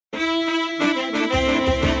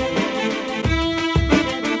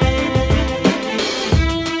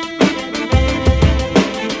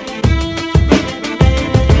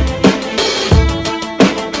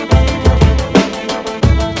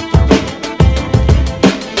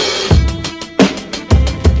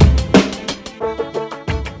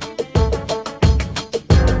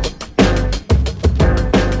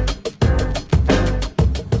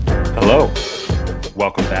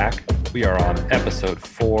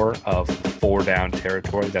4 of 4 down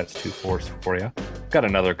territory. That's 2 fours for you. Got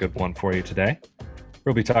another good one for you today.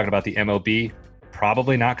 We'll be talking about the MLB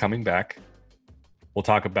probably not coming back. We'll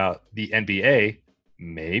talk about the NBA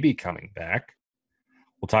maybe coming back.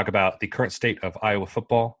 We'll talk about the current state of Iowa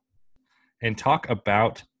football and talk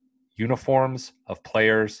about uniforms of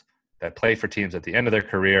players that play for teams at the end of their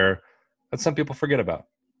career that some people forget about.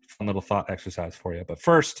 Fun little thought exercise for you. But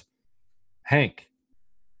first, Hank,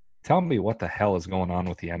 tell me what the hell is going on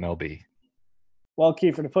with the MLB. Well,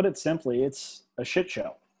 Kiefer, to put it simply, it's a shit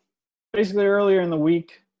show. Basically, earlier in the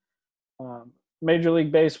week, Major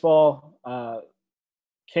League Baseball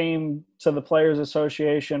came to the Players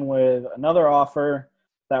Association with another offer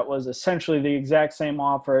that was essentially the exact same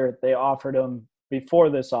offer they offered them before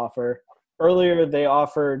this offer. Earlier, they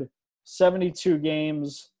offered 72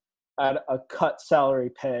 games at a cut salary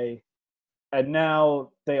pay, and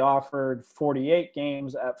now they offered 48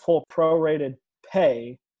 games at full prorated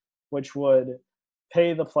pay, which would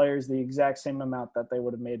pay the players the exact same amount that they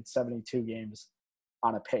would have made 72 games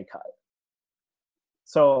on a pay cut.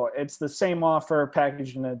 So it's the same offer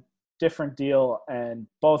packaged in a different deal, and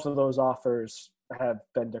both of those offers have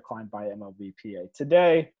been declined by MLBPA.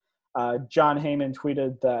 Today, John Heyman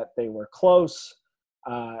tweeted that they were close,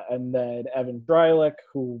 and then Evan Drylick,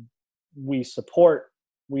 who we support,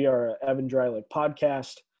 we are an Evan Drylick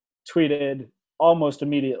podcast, tweeted almost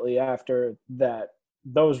immediately after that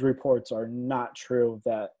those reports are not true,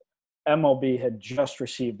 that MLB had just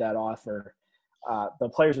received that offer. The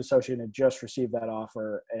Players Association had just received that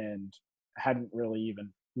offer and hadn't really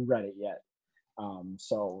even read it yet.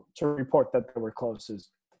 So to report that they were close is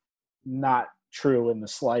not true in the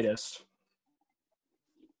slightest.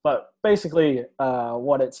 But basically,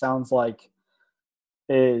 what it sounds like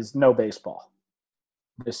is no baseball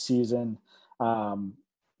this season.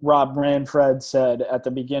 Rob Manfred said at the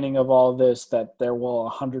beginning of all this that there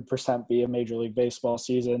will 100% be a Major League Baseball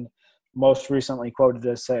season. Most recently quoted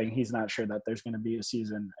as saying he's not sure that there's going to be a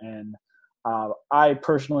season. And I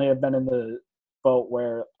personally have been in the boat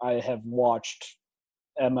where I have watched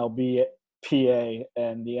MLB PA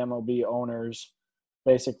and the MLB owners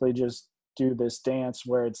basically just do this dance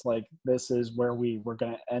where it's like, this is where we were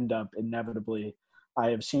going to end up inevitably. I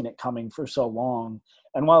have seen it coming for so long.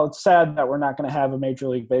 And while it's sad that we're not going to have a Major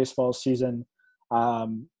League Baseball season,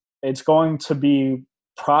 it's going to be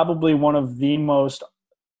probably one of the most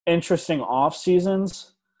interesting off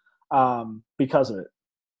seasons because of it.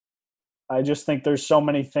 I just think there's so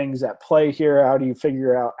many things at play here. How do you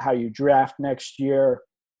figure out how you draft next year?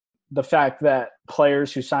 The fact that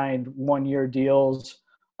players who signed one-year deals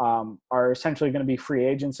are essentially going to be free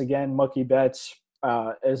agents again. Mookie Betts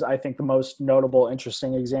is, I think, the most notable,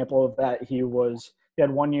 interesting example of that. He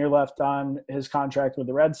had 1 year left on his contract with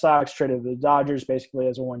the Red Sox, traded to the Dodgers basically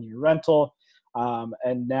as a one-year rental.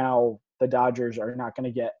 And now the Dodgers are not going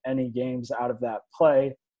to get any games out of that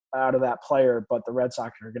player, but the Red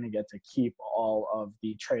Sox are going to get to keep all of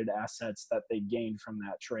the trade assets that they gained from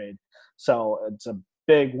that trade. So it's a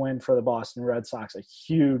big win for the Boston Red Sox, a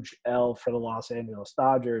huge L for the Los Angeles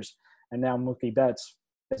Dodgers. And now Mookie Betts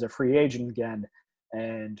is a free agent again.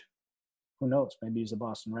 And who knows, maybe he's a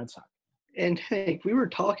Boston Red Sox. And Hank, we were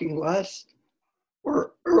talking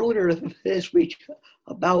earlier this week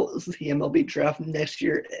about the MLB draft next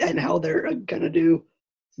year and how they're going to do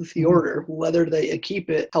the order, whether they keep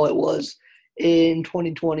it how it was in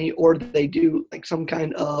 2020 or they do like some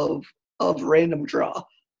kind of random draw.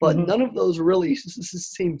 But none of those really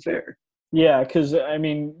seem fair. Yeah, because, I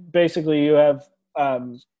mean, basically you have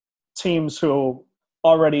teams who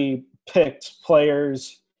already picked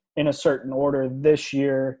players in a certain order this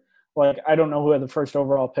year. Like, I don't know who had the first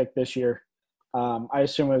overall pick this year. I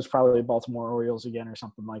assume it was probably Baltimore Orioles again or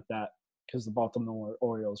something like that, because the Baltimore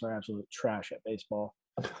Orioles are absolute trash at baseball.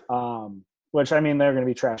 Which, I mean, they're going to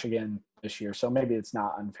be trash again this year, so maybe it's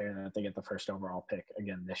not unfair that they get the first overall pick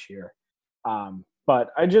again this year. But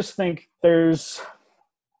I just think it's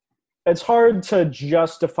hard to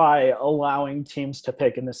justify allowing teams to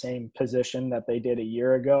pick in the same position that they did a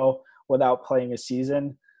year ago without playing a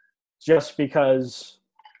season, just because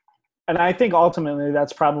 – and I think ultimately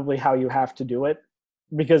that's probably how you have to do it,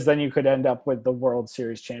 because then you could end up with the World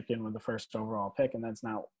Series champion with the first overall pick, and that's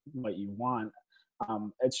not what you want.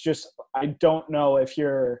 It's just I don't know if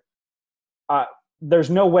you're there's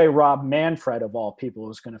no way Rob Manfred, of all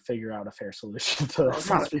people, is going to figure out a fair solution to this.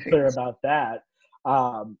 Let's be clear about that.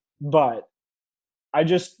 But I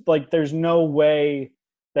just, like, there's no way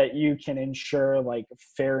that you can ensure, like,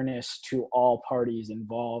 fairness to all parties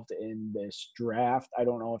involved in this draft. I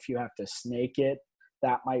don't know if you have to snake it.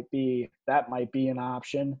 That might be an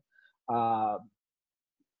option. But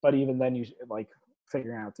even then, you, like,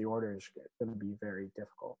 figuring out the order is going to be very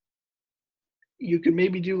difficult. You could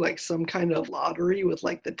maybe do like some kind of lottery with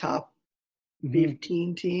like the top Mhm.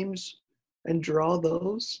 15 teams and draw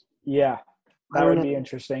those. Yeah, I that don't would be know.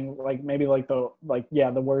 interesting. Like maybe like the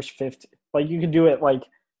worst 15. Like you could do it like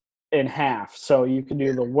in half. So you could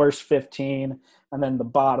do the worst 15 and then the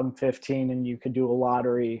bottom 15, and you could do a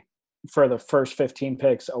lottery for the first 15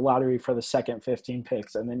 picks, a lottery for the second 15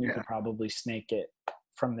 picks, and then you could probably snake it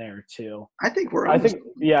from there too. I think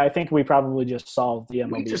I think we probably just solved the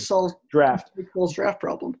we MLB just solved draft. Nick draft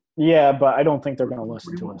problem. Yeah, but I don't think they're going to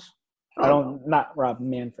listen to us. Oh, I don't. Not Rob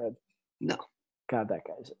Manfred. No. God, that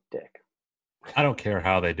guy's a dick. I don't care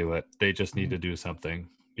how they do it. They just need to do something,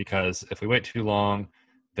 because if we wait too long,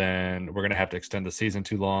 then we're going to have to extend the season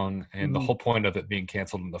too long. And the whole point of it being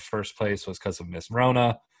canceled in the first place was because of Miss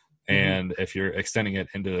Rona. And if you're extending it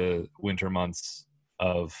into winter months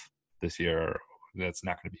of this year, that's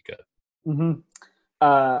not going to be good.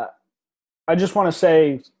 I just want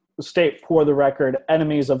to state for the record,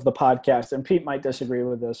 enemies of the podcast, and Pete might disagree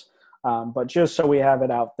with this, but just so we have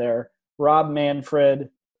it out there, Rob Manfred,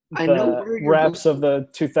 the refs of the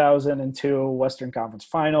 2002 Western Conference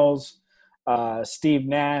Finals, Steve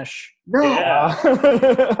Nash. No.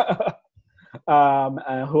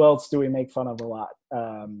 Who else do we make fun of a lot?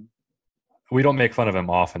 We don't make fun of him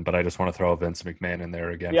often, but I just want to throw Vince McMahon in there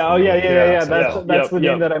again. Yeah. That's the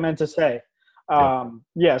name that I meant to say.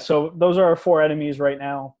 So those are our four enemies right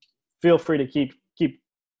now. Feel free to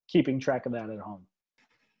keeping track of that at home.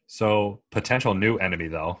 So potential new enemy,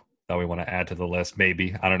 though, that we want to add to the list,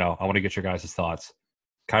 maybe. I don't know. I want to get your guys' thoughts.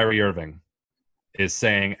 Kyrie Irving is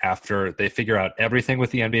saying, after they figure out everything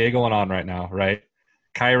with the NBA going on right now, right?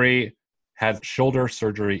 Kyrie had shoulder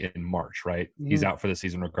surgery in March, right? He's out for the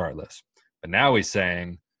season regardless. But now he's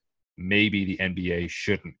saying maybe the NBA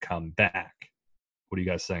shouldn't come back. What do you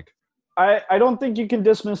guys think? I don't think you can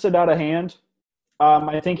dismiss it out of hand.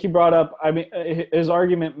 I think he brought up – I mean, his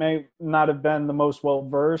argument may not have been the most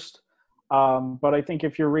well-versed, but I think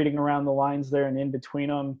if you're reading around the lines there and in between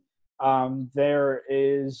them, there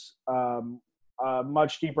is a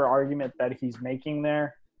much deeper argument that he's making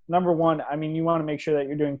there. Number one, I mean, you want to make sure that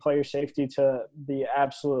you're doing player safety to the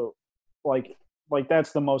absolute – like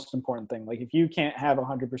that's the most important thing. Like if you can't have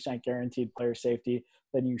 100% guaranteed player safety,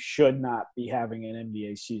 then you should not be having an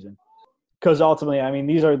NBA season. Because ultimately, I mean,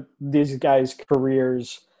 these are these guys'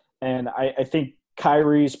 careers, and I think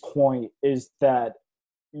Kyrie's point is that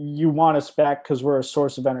you want us back because we're a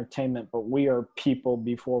source of entertainment, but we are people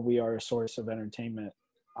before we are a source of entertainment,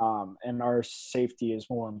 and our safety is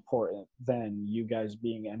more important than you guys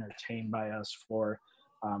being entertained by us for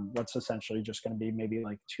what's essentially just going to be maybe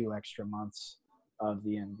like 2 extra months of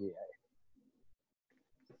the NBA.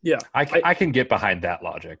 Yeah, I can get behind that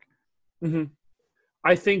logic.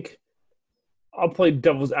 I think I'll play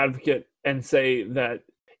devil's advocate and say that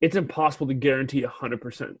it's impossible to guarantee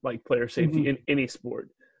 100% like player safety in any sport,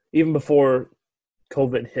 even before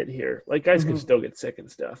COVID hit here. Like guys can still get sick and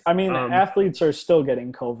stuff. I mean, athletes are still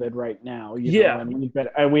getting COVID right now. You know? I mean,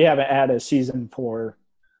 we haven't had a season for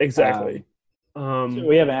exactly.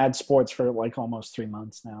 We haven't had sports for like almost 3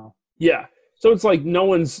 months now. Yeah. So it's like no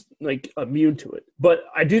one's like immune to it. But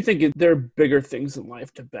I do think there are bigger things in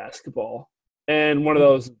life to basketball. And one of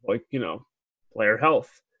those is like, you know, player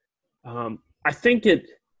health. I think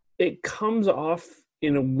it comes off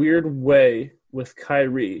in a weird way with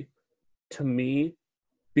Kyrie to me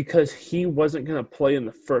because he wasn't going to play in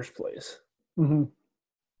the first place.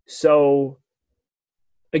 So,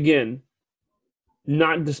 again,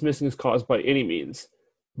 not dismissing his cause by any means,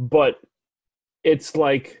 but it's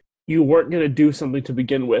like you weren't going to do something to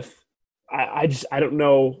begin with. I don't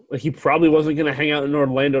know. Like he probably wasn't going to hang out in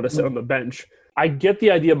Orlando to sit on the bench. I get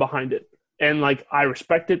the idea behind it, and like I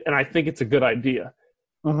respect it, and I think it's a good idea.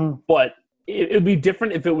 But it would be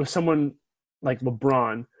different if it was someone like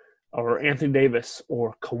LeBron or Anthony Davis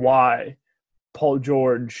or Kawhi, Paul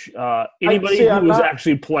George, anybody who was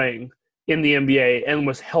actually playing in the NBA and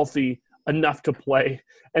was healthy enough to play.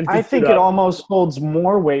 And I think it almost holds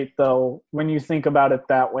more weight, though, when you think about it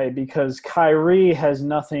that way, because Kyrie has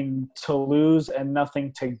nothing to lose and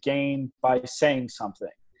nothing to gain by saying something.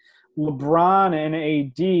 LeBron and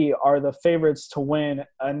AD are the favorites to win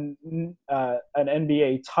an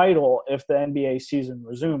NBA title if the NBA season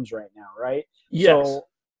resumes right now, right? Yes. So,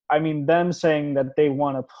 I mean, them saying that they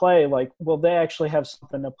want to play, like, well, they actually have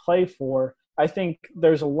something to play for. I think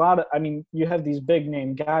there's a lot of – I mean, you have these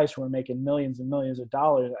big-name guys who are making millions and millions of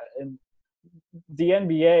dollars, and the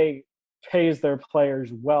NBA pays their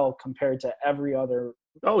players well compared to every other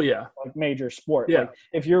like major sport. Yeah. Like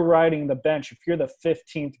if you're riding the bench, if you're the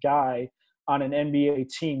 15th guy on an NBA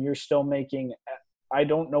team, you're still making I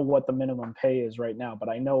don't know what the minimum pay is right now, but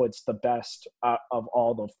I know it's the best of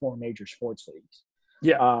all the 4 major sports leagues.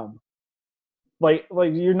 Yeah. Like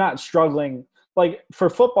you're not struggling. Like for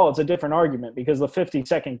football, it's a different argument because the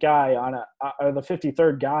 52nd guy or the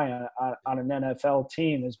 53rd guy on an NFL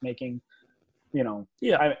team is making,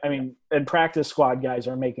 Yeah. I mean, and practice squad guys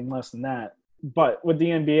are making less than that. But with the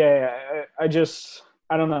NBA, I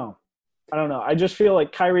don't know. I just feel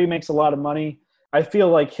like Kyrie makes a lot of money. I feel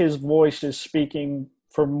like his voice is speaking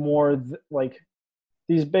for more like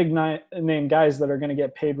these big name guys that are going to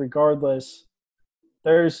get paid regardless.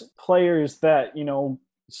 There's players that,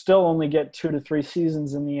 still only get 2 to 3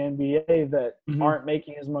 seasons in the NBA that aren't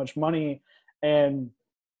making as much money. And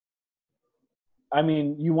I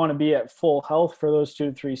mean, you want to be at full health for those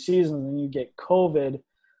 2 to 3 seasons and you get COVID.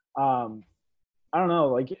 I don't know,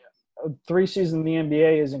 like 3 seasons in the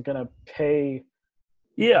NBA isn't going to pay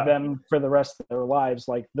them for the rest of their lives.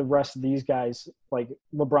 Like the rest of these guys, like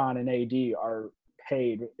LeBron and AD, are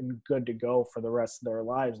paid and good to go for the rest of their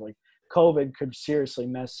lives. Like COVID could seriously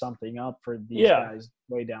mess something up for these guys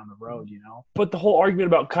way down the road, But the whole argument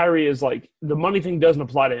about Kyrie is like the money thing doesn't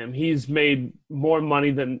apply to him. He's made more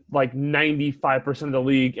money than like 95% of the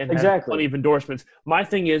league and has plenty of endorsements. My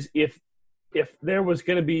thing is if there was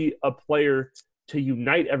going to be a player to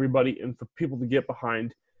unite everybody and for people to get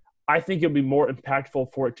behind, I think it would be more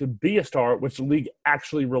impactful for it to be a star, which the league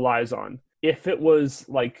actually relies on. If it was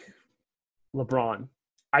like LeBron,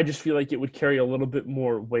 I just feel like it would carry a little bit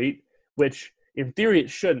more weight, which in theory it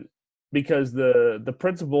shouldn't, because the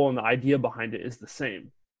principle and the idea behind it is the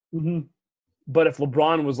same. Mm-hmm. But if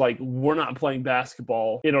LeBron was like, we're not playing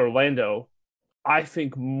basketball in Orlando, I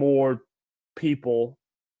think more people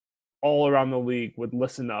all around the league would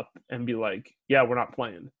listen up and be like, yeah, we're not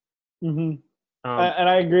playing. Mm-hmm. And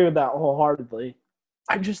I agree with that wholeheartedly.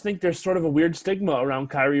 I just think there's sort of a weird stigma around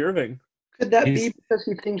Kyrie Irving. Could that be because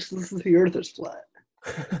he thinks the earth is flat?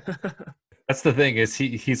 That's the thing, is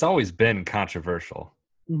he's always been controversial.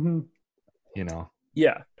 Mm-hmm.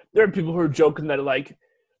 Yeah. There are people who are joking that like,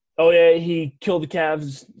 oh yeah, he killed the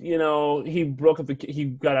Cavs, he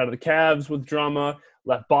got out of the Cavs with drama,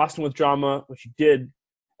 left Boston with drama, which he did.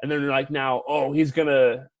 And then they're like now, oh, he's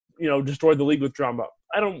gonna, destroy the league with drama.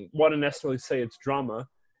 I don't want to necessarily say it's drama.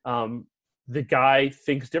 The guy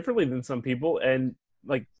thinks differently than some people and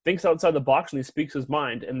like thinks outside the box and he speaks his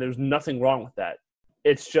mind, and there's nothing wrong with that.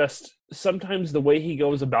 It's just sometimes the way he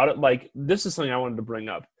goes about it, like this is something I wanted to bring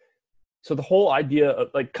up. So the whole idea of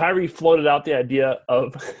like Kyrie floated out the idea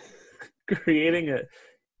of creating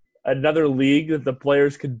another league that the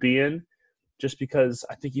players could be in, just because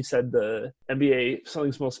I think he said the NBA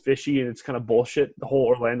something smells fishy and it's kind of bullshit, the whole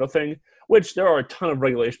Orlando thing, which there are a ton of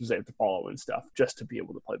regulations they have to follow and stuff just to be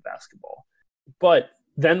able to play basketball. But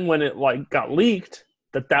then when it like got leaked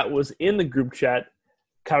that was in the group chat,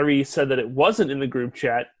 Kyrie said that it wasn't in the group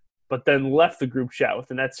chat, but then left the group chat with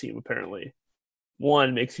the Nets team apparently.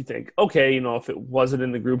 One makes you think, okay, if it wasn't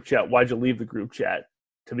in the group chat, why'd you leave the group chat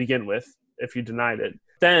to begin with if you denied it?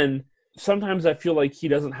 Then sometimes I feel like he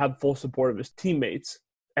doesn't have full support of his teammates.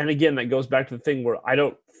 And again, that goes back to the thing where I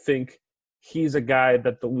don't think he's a guy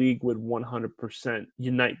that the league would 100%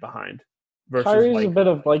 unite behind. Kyrie's a bit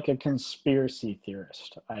of like a conspiracy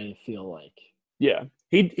theorist, I feel like. Yeah.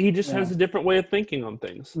 He just has a different way of thinking on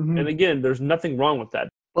things. Mm-hmm. And again, there's nothing wrong with that.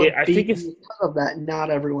 But I think because of that, not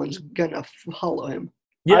everyone's going to follow him.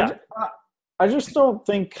 Yeah. I just don't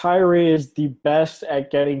think Kyrie is the best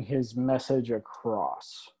at getting his message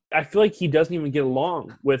across. I feel like he doesn't even get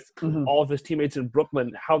along with all of his teammates in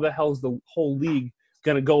Brooklyn. How the hell is the whole league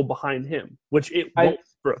going to go behind him? Which it won't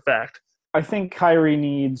for a fact. I think Kyrie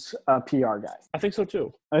needs a PR guy. I think so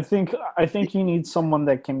too. I think he needs someone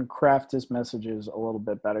that can craft his messages a little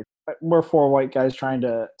bit better. We're 4 white guys trying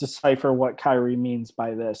to decipher what Kyrie means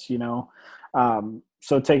by this,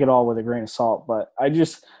 so take it all with a grain of salt. But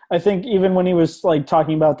I think even when he was like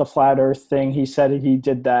talking about the flat earth thing, he said he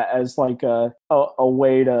did that as like a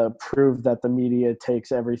way to prove that the media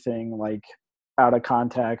takes everything like out of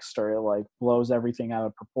context or like blows everything out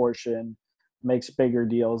of proportion, makes bigger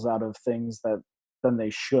deals out of things than they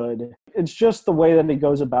should. It's just the way that he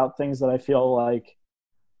goes about things that I feel like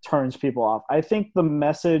turns people off. I think the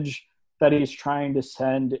message that he's trying to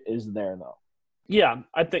send is there though. Yeah,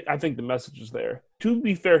 I think the message is there. To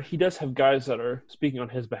be fair, he does have guys that are speaking on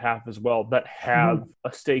his behalf as well that have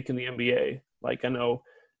a stake in the NBA. Like I know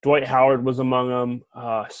Dwight Howard was among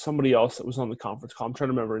them. Somebody else that was on the conference call. I'm trying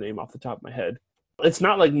to remember a name off the top of my head. It's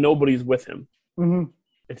not like nobody's with him. Mm-hmm.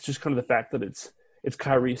 It's just kind of the fact that it's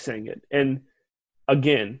Kyrie saying it. And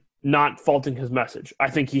again, not faulting his message. I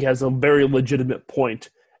think he has a very legitimate point,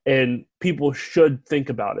 and people should think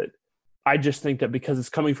about it. I just think that because it's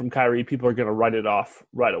coming from Kyrie, people are going to write it off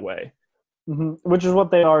right away. Which is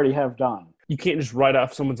what they already have done. You can't just write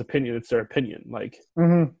off someone's opinion. It's their opinion. Like,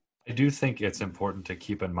 I do think it's important to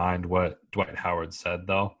keep in mind what Dwight Howard said,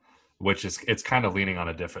 though, which is it's kind of leaning on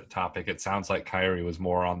a different topic. It sounds like Kyrie was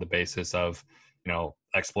more on the basis of,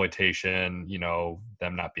 exploitation,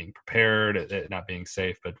 them not being prepared, it not being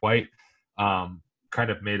safe. But Dwight kind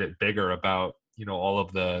of made it bigger about, all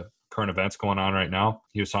of the current events going on right now.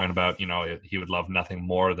 He was talking about, he would love nothing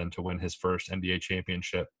more than to win his first NBA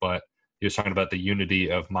championship, but he was talking about the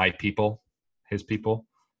unity of my people, his people.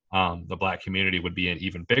 The Black community would be an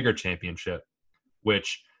even bigger championship,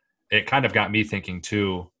 which it kind of got me thinking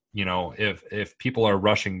too, if people are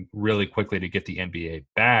rushing really quickly to get the NBA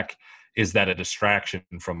back, is that a distraction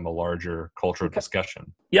from a larger cultural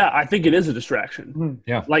discussion? Yeah, I think it is a distraction.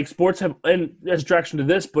 Yeah. Like sports have, and a distraction to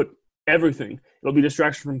this, but everything. It'll be a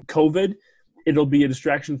distraction from COVID. It'll be a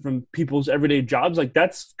distraction from people's everyday jobs. Like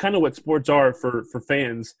that's kind of what sports are for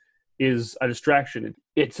fans, is a distraction.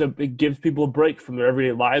 It gives people a break from their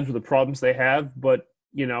everyday lives or the problems they have. But,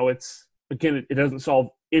 it doesn't solve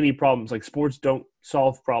any problems. Like sports don't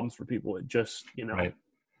solve problems for people. It just, Right.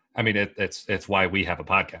 I mean, it's why we have a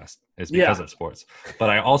podcast. It's because of sports. But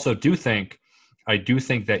I also do think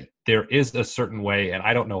that there is a certain way, and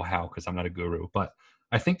I don't know how because I'm not a guru, but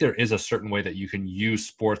I think there is a certain way that you can use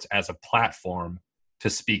sports as a platform to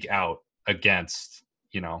speak out against,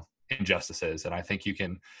 injustices. And I think you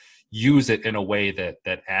can use it in a way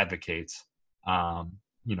that advocates,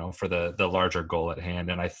 for the larger goal at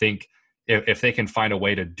hand. And I think if they can find a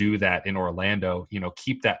way to do that in Orlando,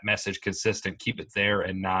 keep that message consistent, keep it there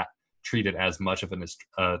and not treat it as much of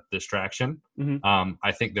a distraction.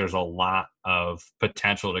 I think there's a lot of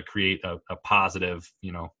potential to create a positive,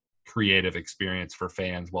 creative experience for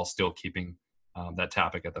fans while still keeping that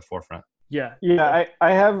topic at the forefront. Yeah.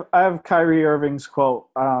 I have Kyrie Irving's quote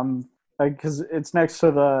because it's next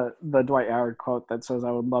to the Dwight Howard quote that says,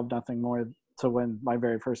 "I would love nothing more to win my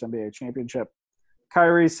very first NBA championship."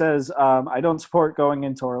 Kyrie says, "I don't support going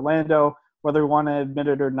into Orlando, whether we want to admit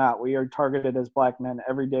it or not. We are targeted as black men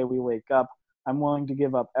every day we wake up. I'm willing to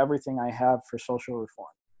give up everything I have for social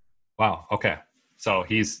reform." Wow. Okay. So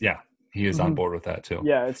he is on board with that too.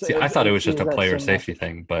 Yeah. I thought it was just a player safety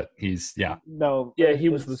thing, but he's. No. Yeah, he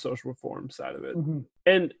was the social reform side of it.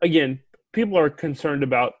 And again, people are concerned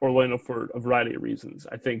about Orlando for a variety of reasons.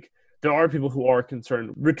 I think there are people who are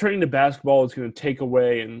concerned. Returning to basketball is going to take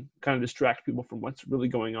away and kind of distract people from what's really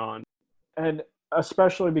going on. And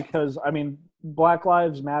especially because, Black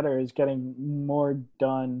Lives Matter is getting more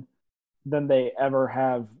done than they ever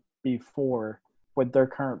have before with their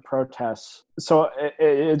current protests. So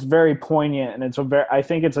it's very poignant, and I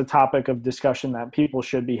think it's a topic of discussion that people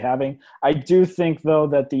should be having. I do think, though,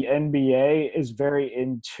 that the NBA is very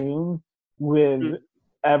in tune with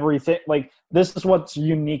everything. Like, this is what's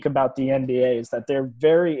unique about the NBA, is that they're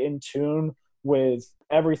very in tune with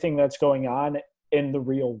everything that's going on in the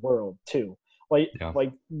real world too. Like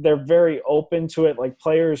they're very open to it. Like,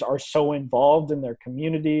 players are so involved in their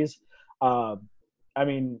communities.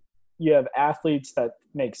 You have athletes that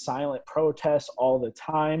make silent protests all the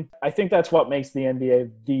time. I think that's what makes the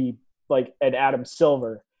NBA and Adam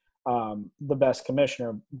Silver the best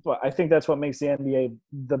commissioner. But I think that's what makes the NBA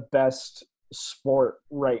the best sport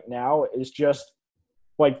right now, is just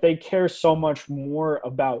like they care so much more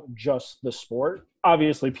about just the sport.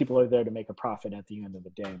 Obviously, people are there to make a profit at the end of the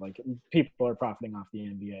day. Like, people are profiting off the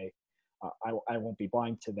NBA. I won't be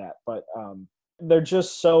blind to that. But they're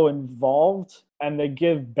just so involved, and they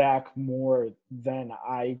give back more than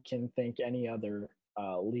I can think any other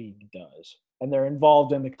league does. And they're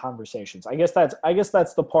involved in the conversations. I guess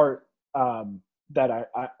that's the part that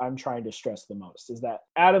I'm trying to stress the most, is that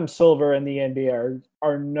Adam Silver and the NBA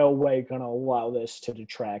are no way going to allow this to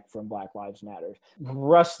detract from Black Lives Matter. The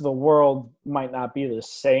rest of the world might not be the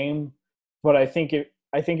same, but I think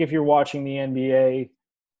if you're watching the NBA,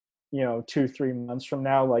 2-3 months from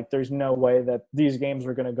now, like, there's no way that these games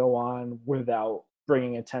are going to go on without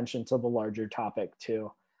bringing attention to the larger topic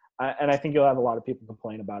too. And I think you'll have a lot of people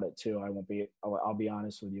complain about it too. I'll be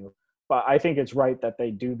honest with you. But I think it's right that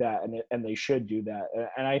they do that, and they should do that.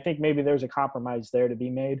 And I think maybe there's a compromise there to be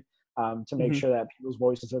made to make sure that people's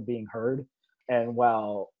voices are being heard, and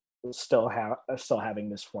while still having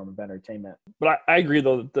this form of entertainment. But I agree,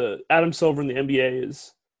 though, that the Adam Silver in the NBA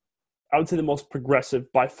is, I would say, the most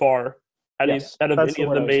progressive by far out of any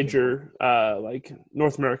of the major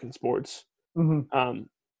North American sports. And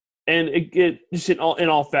it just in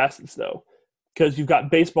all facets, though, because you've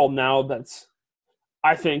got baseball now.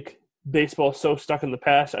 I think baseball is so stuck in the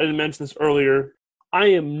past. I didn't mention this earlier. I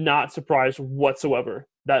am not surprised whatsoever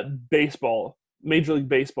that baseball, Major League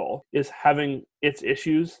Baseball, is having its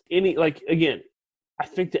issues. Again, I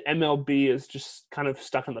think the MLB is just kind of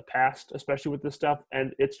stuck in the past, especially with this stuff,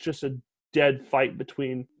 and it's just a dead fight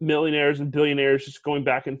between millionaires and billionaires just going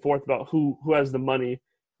back and forth about who has the money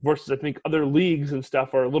versus I think other leagues and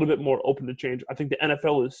stuff are a little bit more open to change. I think the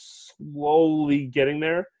NFL is slowly getting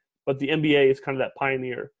there, but the NBA is kind of that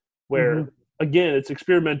pioneer where, again, it's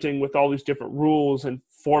experimenting with all these different rules and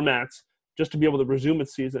formats just to be able to resume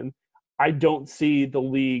its season. I don't see the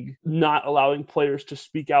league not allowing players to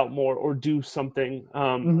speak out more or do something.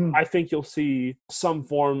 I think you'll see some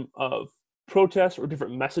form of protest or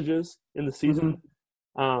different messages in the season.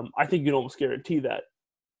 I think you can almost guarantee that.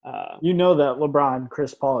 You know that LeBron,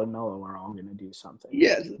 Chris Paul, and Melo are all going to do something.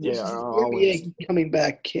 Yes, the NBA coming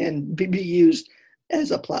back can be used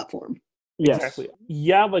as a platform. Yes. Exactly.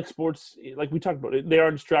 Yeah, like sports, like we talked about, they are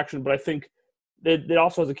a distraction, but I think it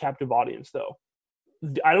also has a captive audience, though.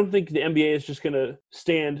 I don't think the NBA is just going to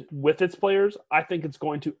stand with its players. I think it's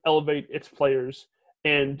going to elevate its players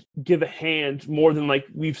and give a hand more than like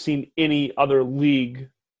we've seen any other league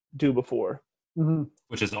do before.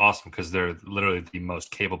 Which is awesome because they're literally the most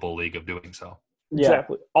capable league of doing so.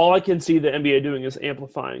 Exactly. All I can see the NBA doing is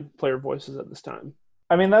amplifying player voices at this time.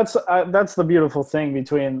 I mean, that's the beautiful thing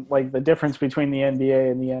between like the difference between the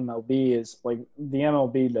NBA and the MLB is like the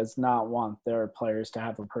MLB does not want their players to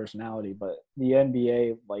have a personality, but the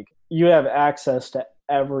NBA, like you have access to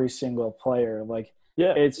every single player. Like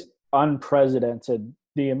it's unprecedented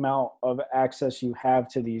the amount of access you have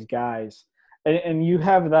to these guys. And you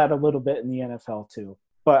have that a little bit in the NFL too.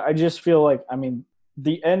 But I just feel like, I mean,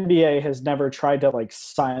 the NBA has never tried to like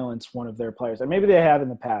silence one of their players. And maybe they have in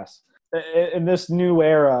the past. In this new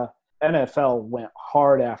era, NFL went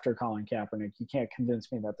hard after Colin Kaepernick. You can't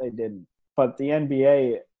convince me that they didn't. But the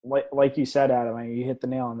NBA, like you said, Adam, I mean, you hit the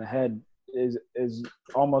nail on the head, is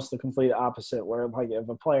almost the complete opposite, where like if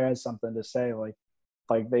a player has something to say, like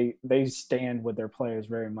they stand with their players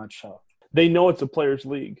very much so. They know it's a players'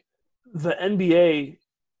 league. The NBA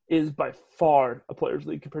is by far a players'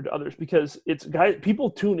 league compared to others because it's people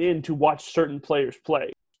tune in to watch certain players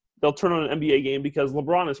play. They'll turn on an NBA game because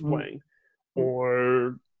LeBron is playing,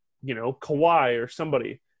 or Kawhi or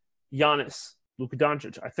somebody, Giannis, Luka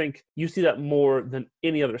Doncic. I think you see that more than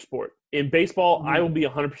any other sport. In baseball, I will be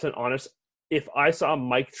 100% honest. If I saw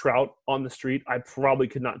Mike Trout on the street, I probably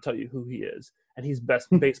could not tell you who he is, and he's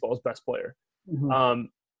baseball's best player.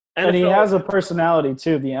 And he has a personality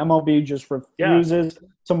too. The MLB just refuses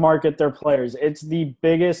to market their players. It's the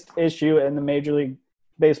biggest issue in the Major League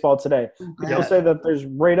Baseball today. People say that there's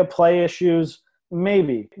rate of play issues.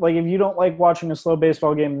 Maybe. Like if you don't like watching a slow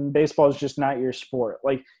baseball game, baseball is just not your sport.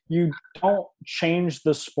 Like you don't change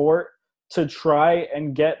the sport to try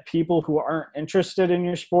and get people who aren't interested in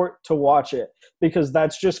your sport to watch it, because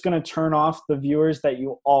that's just going to turn off the viewers that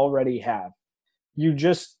you already have. You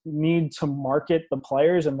just need to market the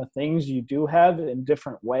players and the things you do have in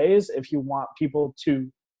different ways if you want people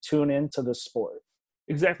to tune into the sport.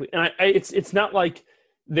 Exactly. And it's not like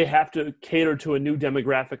they have to cater to a new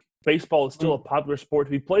demographic. Baseball is still a popular sport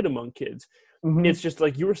to be played among kids. It's just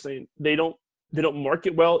like you were saying, they don't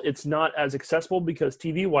market well. It's not as accessible because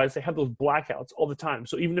TV-wise, they have those blackouts all the time.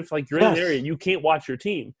 So even if like you're in an area, you can't watch your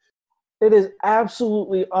team. It is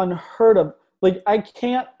absolutely unheard of. Like I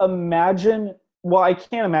can't imagine – well, I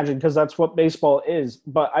can't imagine because that's what baseball is,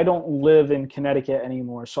 but I don't live in Connecticut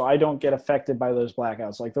anymore, so I don't get affected by those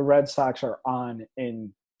blackouts. Like the Red Sox are on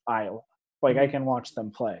in Iowa. Like I can watch them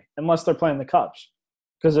play unless they're playing the Cubs.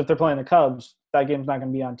 Because if they're playing the Cubs, that game's not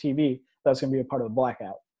going to be on TV. That's going to be a part of the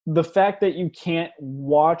blackout. The fact that you can't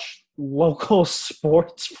watch local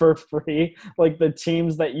sports for free, like the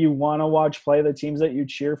teams that you want to watch play, the teams that you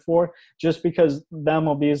cheer for, just because the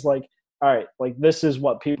MLB is like, all right, like this is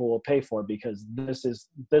what people will pay for because this is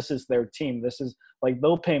their team. This is like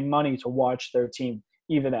they'll pay money to watch their team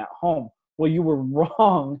even at home. Well, you were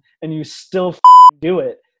wrong and you still do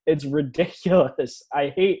it. It's ridiculous. I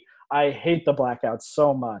hate the blackouts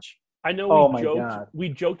so much. I know we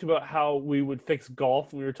joked about how we would fix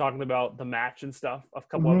golf when we were talking about the match and stuff a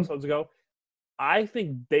couple episodes ago. I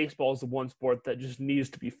think baseball is the one sport that just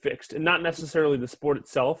needs to be fixed, and not necessarily the sport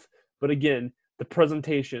itself, but again, the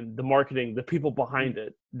presentation, the marketing, the people behind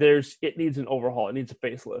it. It needs an overhaul. It needs a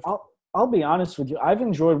facelift. I'll be honest with you. I've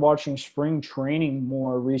enjoyed watching spring training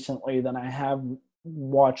more recently than I have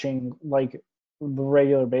watching like the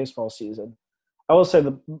regular baseball season. I will say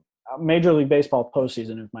the Major League Baseball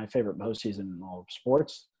postseason is my favorite postseason in all of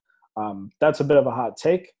sports. That's a bit of a hot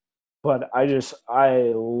take, but I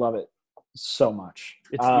love it so much.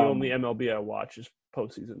 It's the only MLB I watch is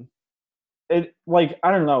postseason. it like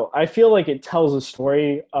I don't know. I feel like it tells a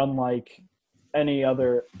story unlike any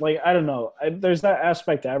other. Like I don't know. There's that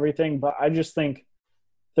aspect to everything, but I just think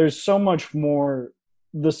there's so much more.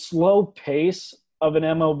 The slow pace of an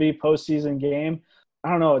MLB postseason game. I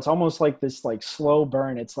don't know. It's almost like this like slow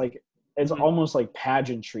burn. It's like it's almost like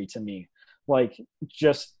pageantry to me. Like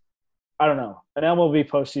just I don't know. An MLB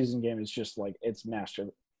postseason game is just like it's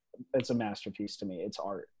a masterpiece to me. It's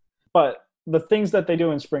art. But the things that they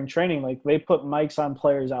do in spring training, like they put mics on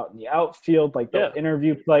players out in the outfield, like they'll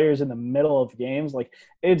interview players in the middle of games. Like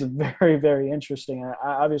it's very, very interesting.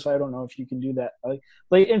 Obviously, I don't know if you can do that. Like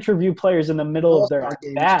they interview players in the middle of their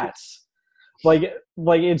at-bats. Like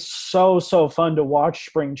it's so fun to watch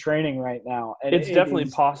spring training right now. And it's definitely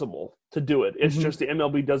possible to do it. It's just the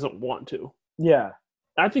MLB doesn't want to. Yeah.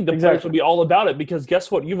 I think the players would be all about it because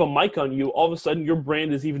guess what? You have a mic on you. All of a sudden, your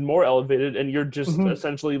brand is even more elevated, and you're just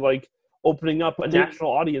essentially like opening up a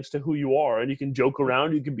national audience to who you are. And you can joke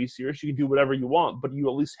around, you can be serious, you can do whatever you want, but you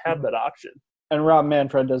at least have that option. And Rob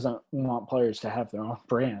Manfred doesn't want players to have their own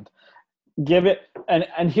brand. Give it,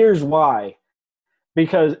 and here's why.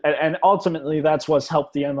 Because, and ultimately, that's what's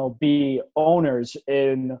helped the MLB owners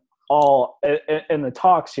in the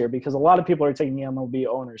talks here, because a lot of people are taking the MLB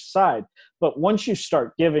owners' side. But once you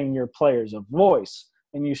start giving your players a voice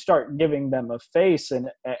and you start giving them a face and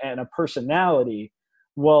a personality,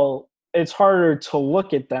 well, it's harder to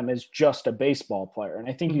look at them as just a baseball player. And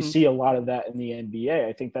I think you see a lot of that in the NBA.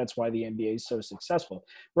 I think that's why the NBA is so successful.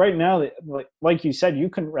 Right now, like you said, you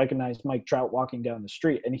can recognize Mike Trout walking down the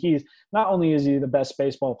street. And he's not only is he the best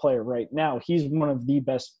baseball player right now, he's one of the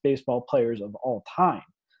best baseball players of all time.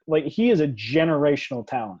 Like, he is a generational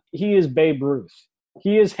talent. He is Babe Ruth.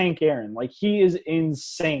 He is Hank Aaron. Like, he is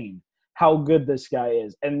insane how good this guy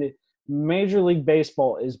is. And the Major League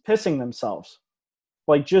Baseball is pissing themselves.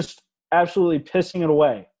 Like, just absolutely pissing it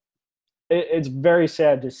away. It's very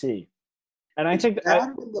sad to see. And I think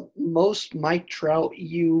the most Mike Trout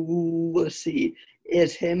you will see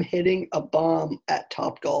is him hitting a bomb at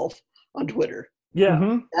Topgolf on Twitter.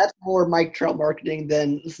 Yeah. That's more Mike Trout marketing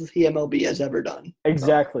than the MLB has ever done.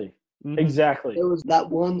 Exactly. Exactly. There was that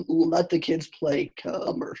one Let the Kids Play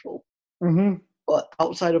commercial. But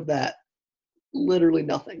outside of that, literally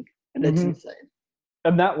nothing. And it's insane.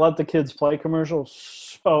 And that Let the Kids Play commercial,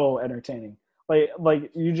 so entertaining. Like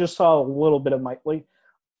you just saw a little bit of my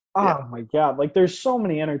my God. Like, there's so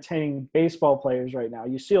many entertaining baseball players right now.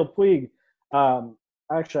 Yasiel Puig,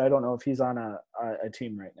 actually, I don't know if he's on a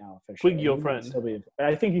team right now officially. Puig, your friend.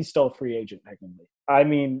 I think he's still a free agent technically. I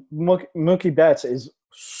mean, Mookie Betts is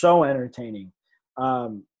so entertaining. I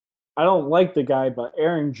don't like the guy, but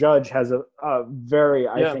Aaron Judge has a very,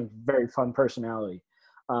 I think, very fun personality.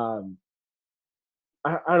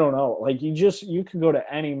 I don't know. Like, you can go to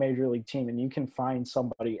any major league team and you can find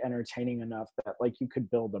somebody entertaining enough that like you could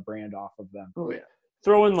build a brand off of them. Oh yeah.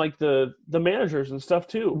 Throw in like the managers and stuff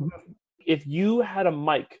too. If you had a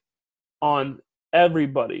mic on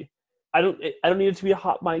everybody, I don't need it to be a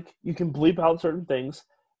hot mic. You can bleep out certain things,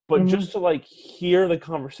 but just to like hear the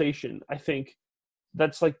conversation, I think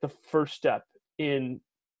that's like the first step in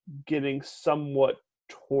getting somewhat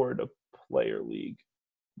toward a player league.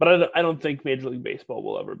 But I don't think Major League Baseball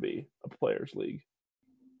will ever be a players league.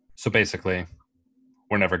 So basically,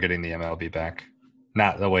 we're never getting the MLB back.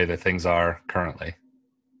 Not the way that things are currently.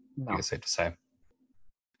 No. I think it's safe to say.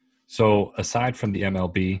 So aside from the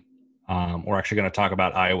MLB, we're actually going to talk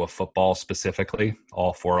about Iowa football specifically.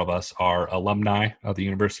 All four of us are alumni of the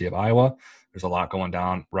University of Iowa. There's a lot going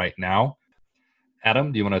down right now.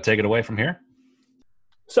 Adam, do you want to take it away from here?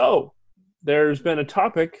 So there's been a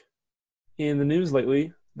topic in the news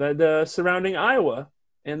lately that surrounding Iowa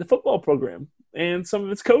and the football program and some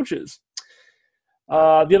of its coaches. The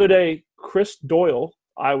other day, Chris Doyle,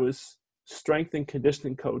 Iowa's strength and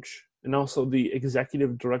conditioning coach, and also the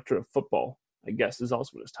executive director of football, I guess is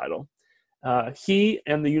also his title. He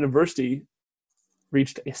and the university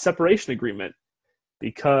reached a separation agreement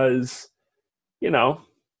because,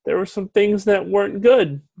 there were some things that weren't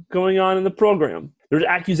good going on in the program. There's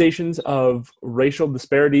accusations of racial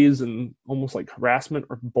disparities and almost like harassment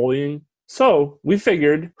or bullying. So we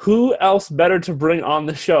figured, who else better to bring on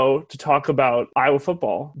the show to talk about Iowa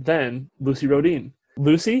football than Lucy Rodin.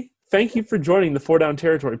 Lucy, thank you for joining the Four Down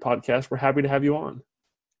Territory podcast. We're happy to have you on.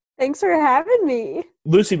 Thanks for having me.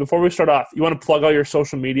 Lucy, before we start off, you want to plug all your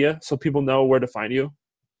social media so people know where to find you?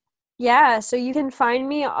 Yeah, so you can find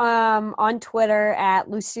me on Twitter at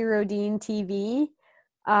Lucy Rodin TV.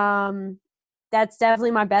 That's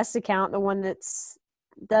definitely my best account, the one that's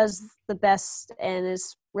does the best and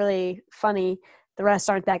is really funny. The rest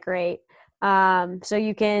aren't that great. So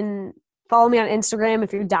you can follow me on Instagram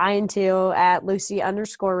if you're dying to at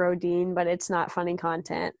Lucy_Rodine, but it's not funny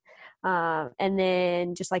content. And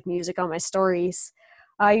then just like music on my stories.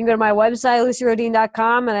 You can go to my website,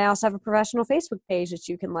 LucyRodine.com, and I also have a professional Facebook page that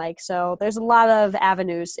you can like. So there's a lot of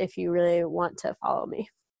avenues if you really want to follow me.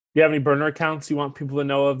 Do you have any burner accounts you want people to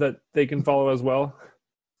know of that they can follow as well?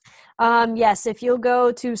 Yes, if you'll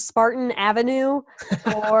go to Spartan Avenue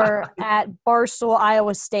or at Barstool,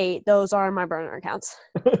 Iowa State, those are my burner accounts.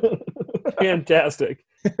 Fantastic.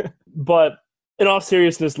 But in all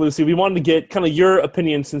seriousness, Lucy, we wanted to get kind of your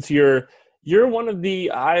opinion since you're one of the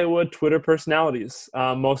Iowa Twitter personalities.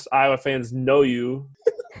 Most Iowa fans know you.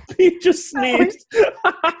 He just sneezed.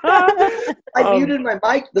 I muted my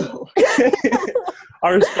mic, though. I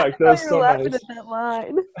respect. That was so laughing nice. at that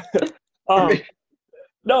line.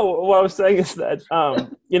 No, what I was saying is that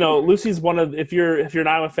Lucy's one of, if you're an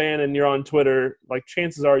Iowa fan and you're on Twitter, like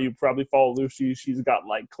chances are you probably follow Lucy. She's got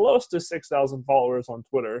like close to 6,000 followers on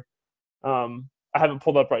Twitter. I haven't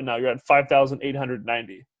pulled up right now. You're at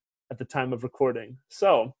 5,890 at the time of recording.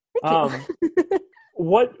 So,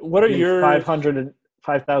 what are your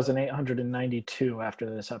 5,892 after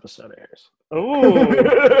this episode airs. Oh.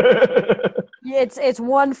 It's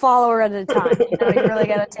one follower at a time. You really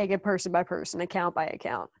got to take it person by person, account by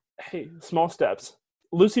account. Hey, small steps.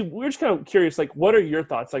 Lucy, we're just kind of curious, like, what are your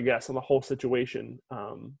thoughts, I guess, on the whole situation?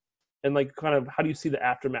 And, like, kind of how do you see the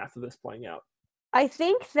aftermath of this playing out? I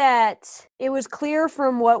think that it was clear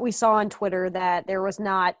from what we saw on Twitter that there was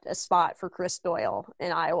not a spot for Chris Doyle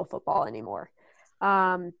in Iowa football anymore.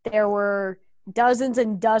 There were dozens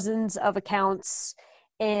and dozens of accounts,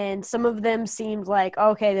 and some of them seemed like,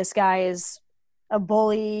 okay, this guy is a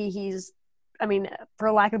bully. He's,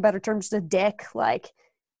 for lack of better terms, just a dick, like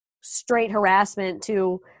straight harassment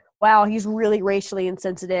to, wow, he's really racially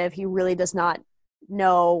insensitive. He really does not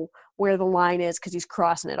know where the line is because he's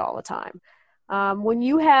crossing it all the time. When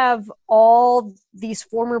you have all these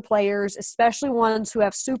former players, especially ones who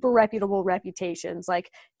have super reputable reputations like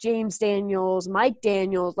James Daniels, Mike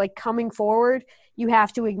Daniels, like coming forward, you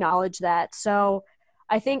have to acknowledge that. So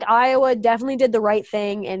I think Iowa definitely did the right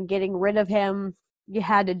thing in getting rid of him. You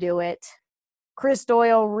had to do it. Chris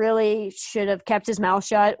Doyle really should have kept his mouth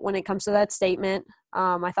shut when it comes to that statement.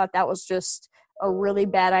 I thought that was just a really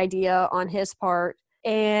bad idea on his part.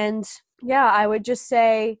 And yeah, I would just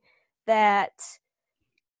say that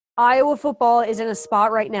Iowa football is in a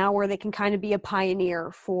spot right now where they can kind of be a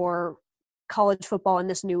pioneer for college football in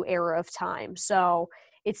this new era of time. So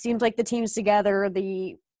it seems like the team's together.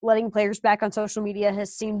 The letting players back on social media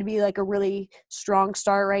has seemed to be like a really strong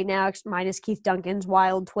start right now, minus Keith Duncan's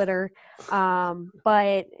wild Twitter.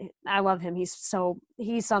 But I love him. He's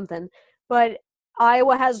something. But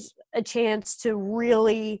Iowa has a chance to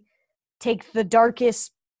really take the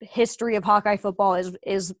darkest history of Hawkeye football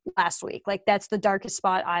is last week. Like, that's the darkest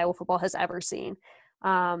spot Iowa football has ever seen.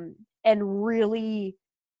 And really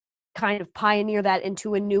kind of pioneer that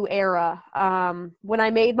into a new era. When I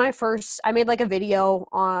made like a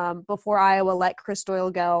video before Iowa let Chris Doyle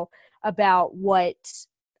go about what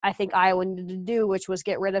I think Iowa needed to do, which was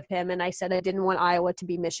get rid of him. And I said I didn't want Iowa to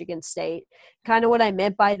be Michigan State. Kind of what I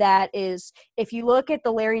meant by that is if you look at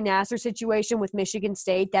the Larry Nassar situation with Michigan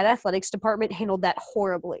State, that athletics department handled that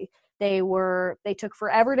horribly. They took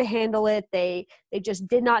forever to handle it. They just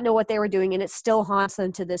did not know what they were doing, and it still haunts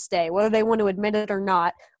them to this day. Whether they want to admit it or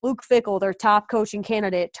not, Luke Fickell, their top coaching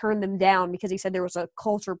candidate, turned them down because he said there was a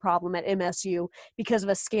culture problem at MSU because of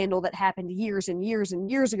a scandal that happened years and years and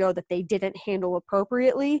years ago that they didn't handle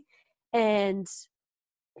appropriately. And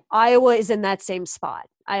Iowa is in that same spot.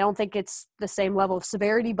 I don't think it's the same level of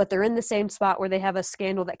severity, but they're in the same spot where they have a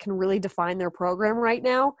scandal that can really define their program right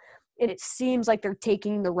now. And it seems like they're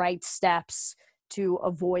taking the right steps to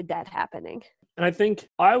avoid that happening. And I think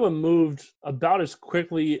Iowa moved about as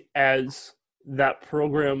quickly as that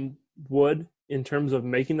program would in terms of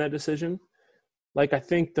making that decision. Like, I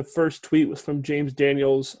think the first tweet was from James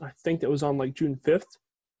Daniels. I think that was on like June 5th.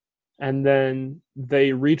 And then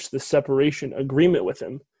they reached the separation agreement with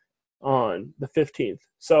him on the 15th.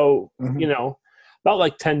 So, about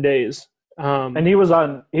like 10 days. And he was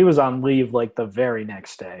on leave like the very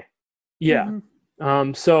next day. Yeah.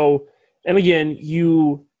 So, and again,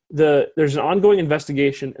 there's an ongoing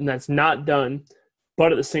investigation, and that's not done.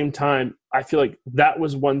 But at the same time, I feel like that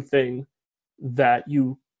was one thing that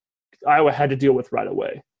Iowa had to deal with right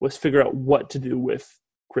away, was figure out what to do with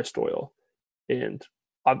Chris Doyle. And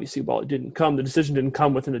obviously, while the decision didn't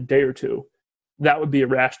come within a day or two, that would be a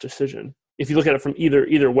rash decision. If you look at it from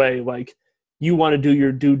either way, like, you want to do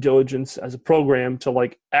your due diligence as a program to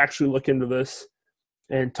like actually look into this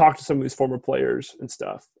and talk to some of these former players and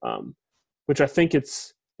stuff, which I think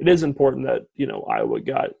it's it is important that, Iowa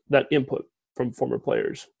got that input from former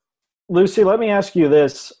players. Lucy, let me ask you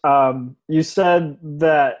this. You said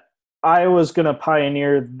that Iowa's going to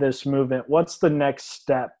pioneer this movement. What's the next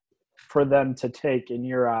step for them to take in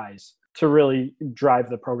your eyes to really drive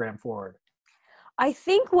the program forward? I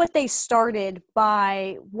think what they started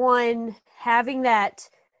by, one, having that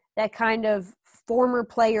kind of former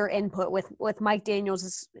player input with Mike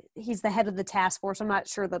Daniels. He's the head of the task force. I'm not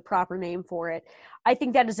sure the proper name for it. I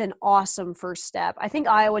think that is an awesome first step. I think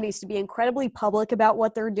Iowa needs to be incredibly public about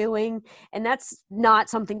what they're doing, and that's not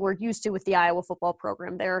something we're used to with the Iowa football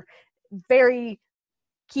program. They're very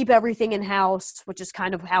keep everything in-house, which is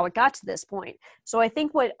kind of how it got to this point. So I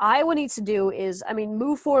think what Iowa needs to do is,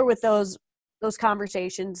 move forward with those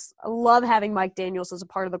conversations. I love having Mike Daniels as a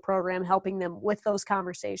part of the program, helping them with those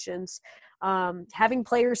conversations. Having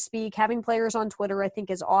players speak, having players on Twitter, I think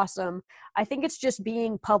is awesome. I think it's just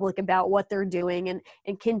being public about what they're doing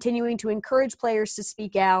and continuing to encourage players to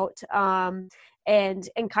speak out and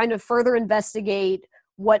kind of further investigate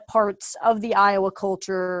what parts of the Iowa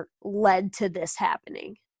culture led to this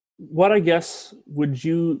happening. What do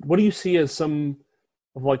you see as some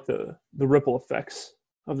of like the ripple effects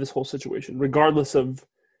of this whole situation, regardless of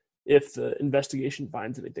if the investigation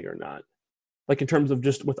finds anything or not? Like in terms of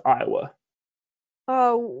just with Iowa?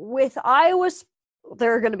 With Iowa's,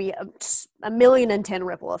 there are going to be a million and 10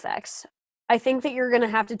 ripple effects. I think that you're going to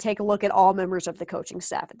have to take a look at all members of the coaching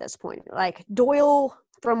staff at this point. Like Doyle,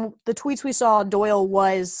 from the tweets we saw, Doyle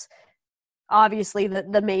was obviously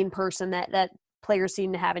the main person that players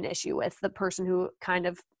seem to have an issue with, the person who kind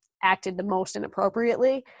of acted the most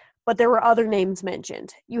inappropriately. But there were other names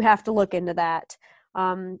mentioned. You have to look into that.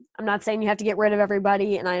 I'm not saying you have to get rid of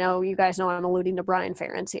everybody, and I know you guys know I'm alluding to Brian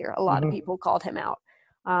Ferentz here. A lot of people called him out.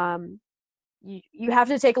 You have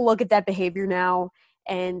to take a look at that behavior now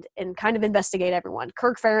and kind of investigate everyone.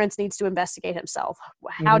 Kirk Ferentz needs to investigate himself.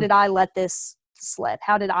 How did I let this slip?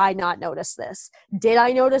 How did I not notice this? Did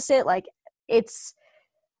I notice it?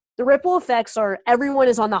 The ripple effects are everyone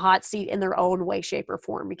is on the hot seat in their own way, shape, or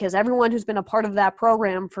form, because everyone who's been a part of that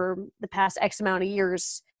program for the past X amount of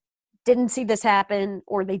years didn't see this happen,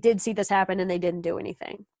 or they did see this happen and they didn't do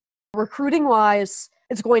anything. Recruiting-wise,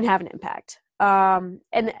 it's going to have an impact. And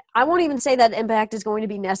I won't even say that impact is going to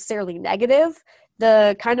be necessarily negative.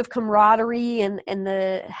 The kind of camaraderie and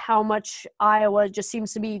the how much Iowa just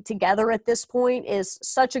seems to be together at this point is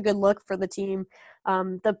such a good look for the team.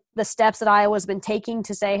 The steps that Iowa's been taking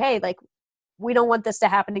to say, hey, we don't want this to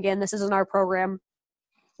happen again. This isn't our program.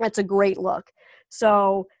 That's a great look.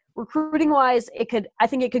 So recruiting-wise, I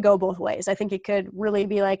think it could go both ways. I think it could really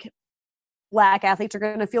be like Black athletes are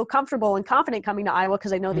going to feel comfortable and confident coming to Iowa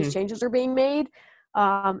because they know these changes are being made.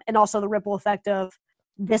 And also the ripple effect of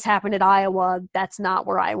this happened at Iowa. That's not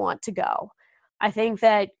where I want to go. I think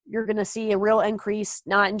that you're going to see a real increase,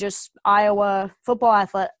 not in just Iowa football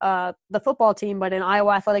the football team, but in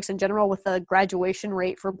Iowa athletics in general, with the graduation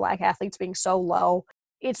rate for Black athletes being so low.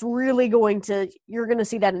 It's really you're going to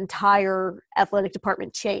see that entire athletic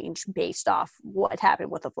department change based off what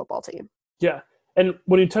happened with the football team. Yeah. And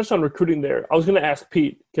when you touched on recruiting there, I was going to ask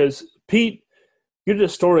Pete, because Pete, you did a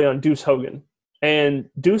story on Deuce Hogan, and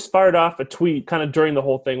Deuce fired off a tweet kind of during the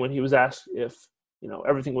whole thing when he was asked if,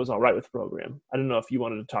 everything was all right with the program. I don't know if you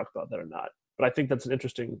wanted to talk about that or not, but I think that's an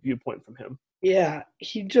interesting viewpoint from him. Yeah,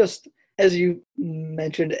 he just, as you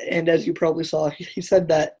mentioned, and as you probably saw, he said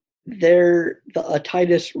that they're the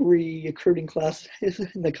tightest recruiting class in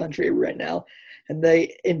the country right now, and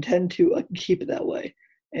they intend to keep it that way.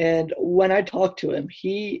 And when I talked to him,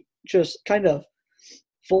 he just kind of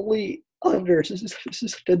fully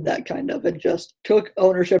understood that and just took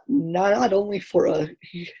ownership, not only for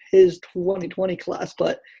his 2020 class,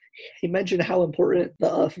 but he mentioned how important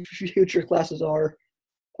the future classes are,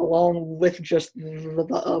 along with just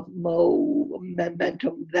the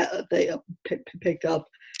momentum that they picked up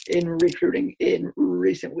in recruiting in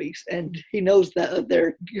recent weeks. And he knows that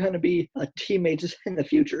they're going to be teammates in the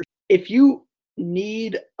future. If you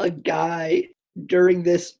need a guy during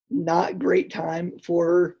this not great time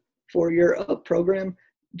for your program,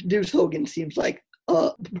 Deuce Hogan seems like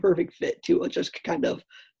a perfect fit to just kind of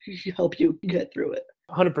help you get through it.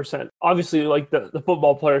 100%. Obviously, the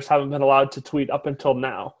football players haven't been allowed to tweet up until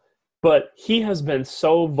now, but he has been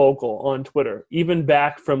so vocal on Twitter, even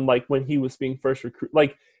back from when he was being first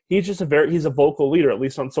recruited. He's just he's a vocal leader, at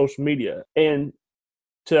least on social media. And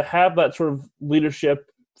to have that sort of leadership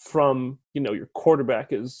from, your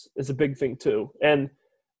quarterback is a big thing too. And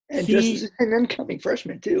just an incoming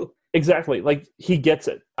freshman too. Exactly. He gets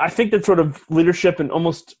it. I think that sort of leadership and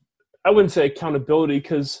almost, I wouldn't say accountability,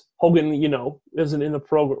 because Hogan, isn't in the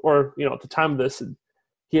program, or, at the time of this,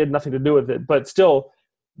 he had nothing to do with it. But still,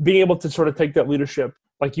 being able to sort of take that leadership,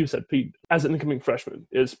 like you said, Pete, as an incoming freshman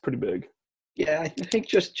is pretty big. Yeah, I think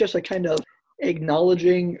just a kind of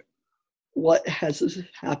acknowledging what has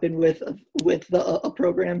happened with the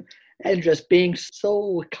program and just being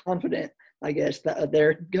so confident, I guess, that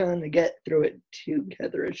they're going to get through it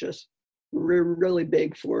together. It's just really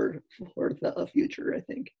big for the future, I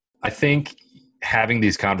think. I think having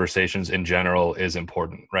these conversations in general is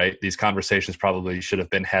important, right? These conversations probably should have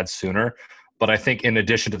been had sooner. But I think in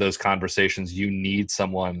addition to those conversations, you need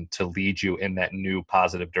someone to lead you in that new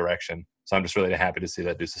positive direction. So I'm just really happy to see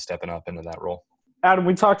that Deuce is stepping up into that role. Adam,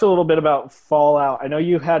 we talked a little bit about fallout. I know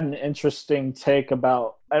you had an interesting take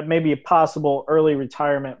about maybe a possible early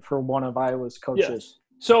retirement for one of Iowa's coaches.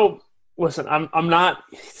 Yeah. So, listen, I'm not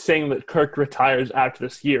saying that Kirk retires after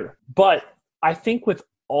this year, but I think with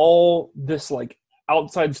all this like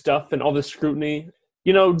outside stuff and all this scrutiny,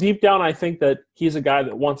 deep down, I think that he's a guy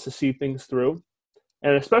that wants to see things through,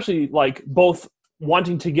 and especially like both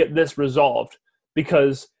wanting to get this resolved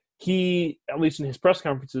because he, at least in his press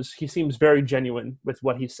conferences, he seems very genuine with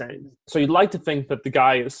what he's saying. So you'd like to think that the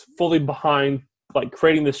guy is fully behind like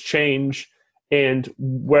creating this change, and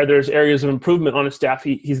where there's areas of improvement on his staff,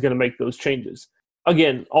 he's going to make those changes.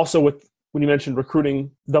 Again, also with when you mentioned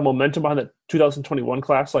recruiting, the momentum behind the 2021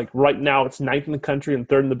 class, like right now it's 9th in the country and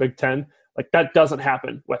 3rd in the Big Ten. Like that doesn't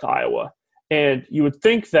happen with Iowa. And you would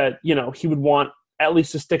think that, he would want at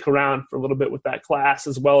least to stick around for a little bit with that class,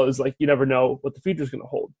 as well as like you never know what the future is going to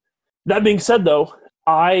hold. That being said, though,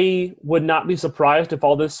 I would not be surprised if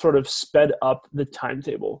all this sort of sped up the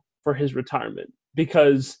timetable for his retirement,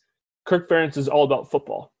 because Kirk Ferentz is all about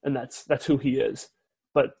football, and that's who he is.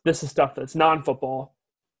 But this is stuff that's non-football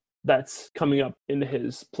that's coming up into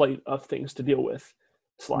his plate of things to deal with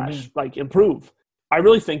 / like improve. I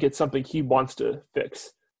really think it's something he wants to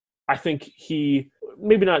fix. I think he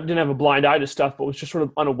didn't have a blind eye to stuff, but was just sort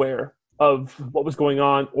of unaware of what was going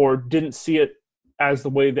on or didn't see it as the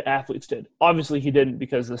way the athletes did. Obviously he didn't,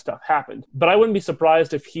 because this stuff happened. But I wouldn't be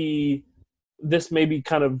surprised if this maybe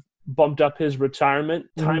kind of bumped up his retirement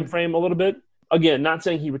time frame a little bit. Again, not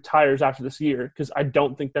saying he retires after this year, because I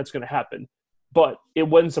don't think that's going to happen. But it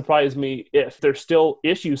wouldn't surprise me if there's still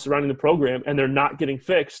issues surrounding the program and they're not getting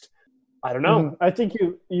fixed. I don't know. I think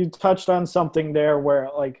you touched on something there where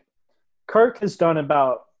like Kirk has done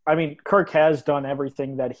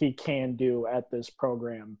everything that he can do at this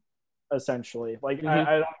program, essentially. Like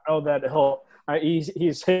I don't know that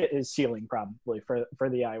he's hit his ceiling probably for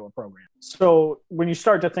the Iowa program. So when you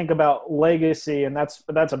start to think about legacy, and that's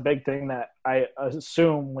a big thing that I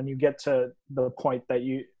assume when you get to the point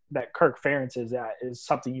that Kirk Ferentz is at, is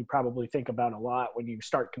something you probably think about a lot when you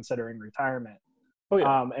start considering retirement. Oh,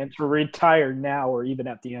 yeah. And to retire now or even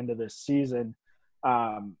at the end of this season,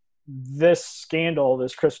 this scandal,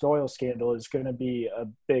 this Chris Doyle scandal, is going to be a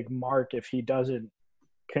big mark if he doesn't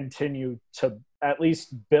continue to at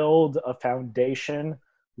least build a foundation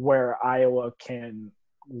where Iowa can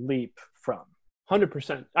leap from.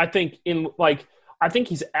 100%. I think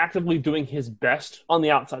he's actively doing his best on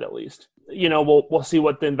the outside, at least. We'll see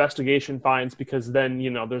what the investigation finds, because then,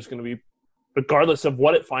 there's going to be, regardless of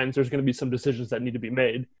what it finds, there's going to be some decisions that need to be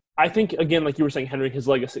made. I think, again, like you were saying, Henry, his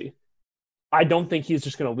legacy. I don't think he's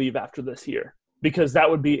just going to leave after this year, because that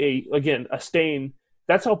would be a stain.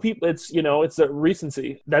 That's how people, it's a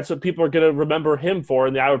recency. That's what people are going to remember him for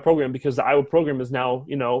in the Iowa program, because the Iowa program is now,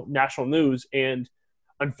 national news. And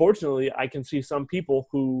unfortunately, I can see some people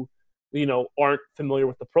who, aren't familiar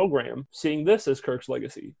with the program seeing this as Kirk's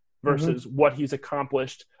legacy versus what he's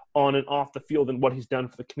accomplished on and off the field and what he's done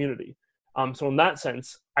for the community. So in that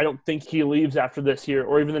sense, I don't think he leaves after this year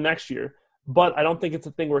or even the next year, but I don't think it's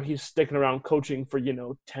a thing where he's sticking around coaching for,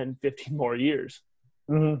 10, 15 more years.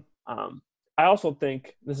 I also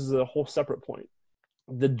think this is a whole separate point.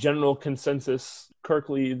 The general consensus, Kirk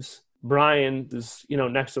leaves, Brian is,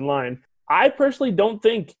 next in line. I personally don't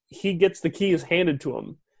think he gets the keys handed to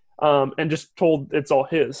him and just told it's all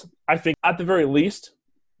his. I think at the very least,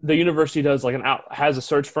 the university does has a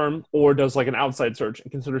search firm or does like an outside search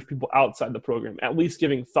and considers people outside the program, at least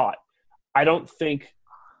giving thought. I don't think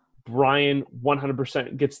Brian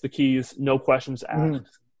 100% gets the keys, no questions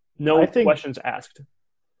asked. Questions asked.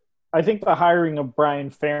 I think the hiring of Brian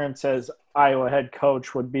Ferentz as Iowa head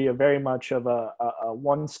coach would be a very much of a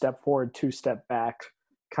one step forward, 2 step back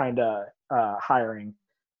kind of hiring.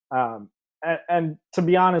 And to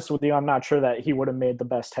be honest with you, I'm not sure that he would have made the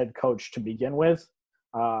best head coach to begin with.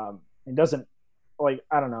 He doesn't,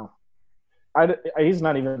 I don't know. He's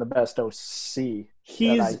not even the best OC.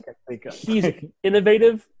 He's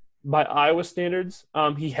innovative by Iowa standards.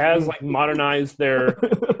 He has modernized their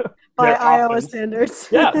By their Iowa offense. standards.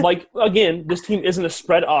 Yeah, like, again, this team isn't a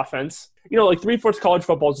spread offense. You know, like 3/4 college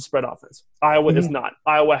football is a spread offense. Iowa is not.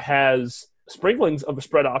 Iowa has sprinklings of a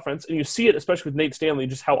spread offense, and you see it, especially with Nate Stanley,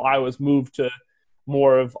 just how Iowa's moved to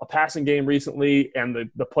more of a passing game recently and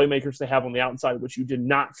the playmakers they have on the outside, which you did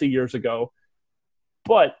not see years ago.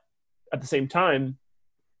 But at the same time,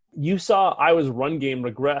 you saw Iowa's run game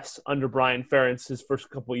regress under Brian Ferentz his first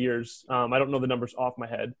couple of years. I don't know the numbers off my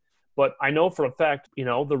head, but I know for a fact, you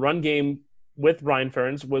know, the run game with Brian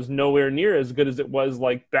Ferentz was nowhere near as good as it was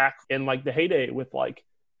like back in like the heyday with like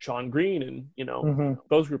Sean Green and, you know,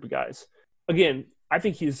 those group of guys. Again, I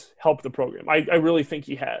think he's helped the program. I really think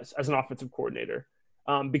he has as an offensive coordinator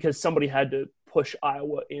because somebody had to push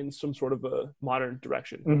Iowa in some sort of a modern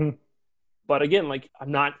direction. But again, like,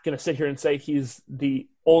 I'm not going to sit here and say he's the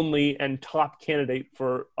only and top candidate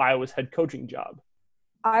for Iowa's head coaching job.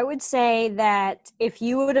 I would say that if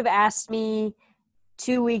you would have asked me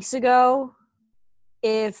 2 weeks ago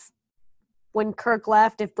when Kirk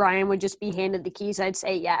left, if Brian would just be handed the keys, I'd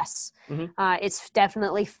say yes. It's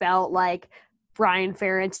definitely felt like Brian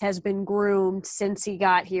Ferentz has been groomed since he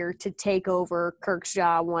got here to take over Kirk's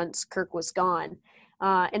job once Kirk was gone.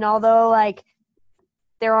 And although, like,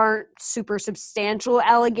 there aren't super substantial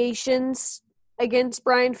allegations against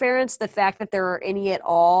Brian Ferentz, the fact that there are any at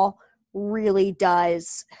all really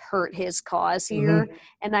does hurt his cause here.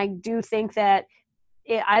 And I do think that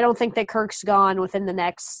I don't think that Kirk's gone within the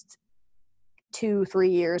next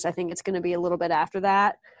 2-3 years. I think it's going to be a little bit after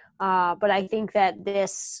that. But I think that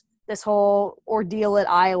this whole ordeal at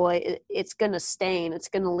Iowa, it's going to stain. It's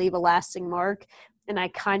going to leave a lasting mark. And I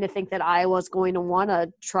kind of think that Iowa's going to want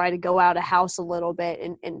to try to go out of house a little bit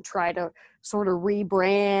and try to sort of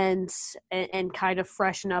rebrand and kind of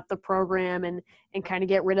freshen up the program and kind of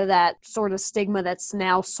get rid of that sort of stigma that's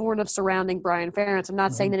now sort of surrounding Brian Ferentz. I'm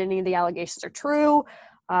not saying that any of the allegations are true.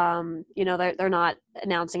 You know, they're not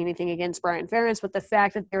announcing anything against Brian Ferentz, but the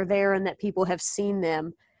fact that they're there and that people have seen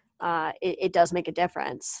them, it does make a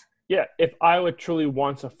difference. Yeah, if Iowa truly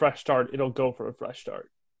wants a fresh start, it'll go for a fresh start.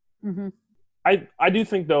 I do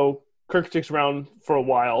think, though, Kirk sticks around for a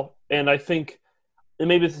while, and I think, and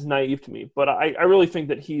maybe this is naive to me, but I really think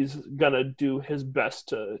that he's going to do his best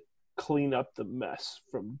to clean up the mess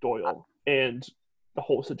from Doyle and the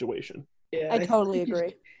whole situation. Yeah, I totally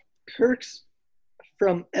agree. Kirk's,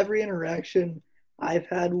 from every interaction I've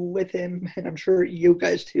had with him, and I'm sure you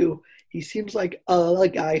guys too, he seems like a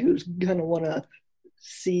guy who's going to want to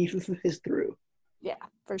see his through. Yeah,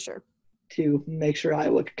 for sure. To make sure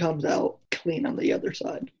Iowa comes out clean on the other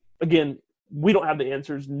side. Again, we don't have the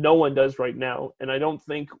answers. No one does right now. And I don't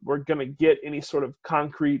think we're going to get any sort of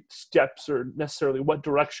concrete steps or necessarily what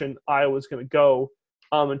direction Iowa's going to go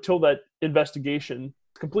until that investigation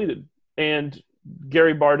is completed. And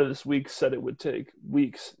Gary Barta this week said it would take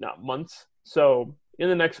weeks, not months. So in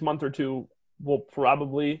the next month or two, we'll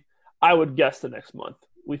probably, I would guess the next month,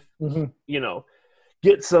 you know,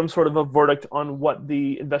 get some sort of a verdict on what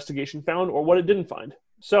the investigation found or what it didn't find.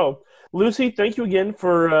 So, Lucy, thank you again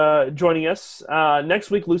for joining us. Next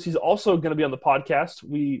week, Lucy's also going to be on the podcast.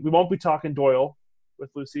 We won't be talking Doyle with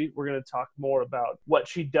Lucy. We're going to talk more about what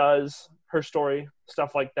she does, her story,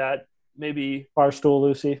 stuff like that. Maybe Barstool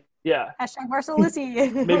Lucy. Yeah. Hashtag Barstool Lucy.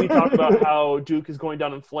 Maybe talk about how Duke is going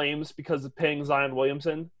down in flames because of paying Zion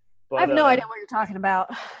Williamson. But, I have no idea what you're talking about.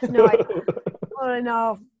 No idea.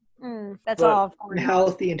 No. That's all. How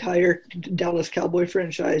the entire Dallas Cowboy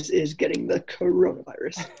franchise is getting the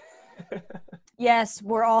coronavirus. Yes,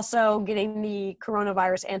 we're also getting the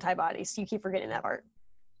coronavirus antibodies. You keep forgetting that part.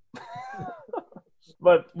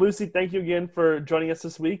 But Lucy, thank you again for joining us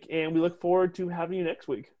this week, and we look forward to having you next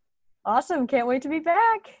week. Awesome. Can't wait to be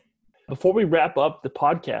back. Before we wrap up the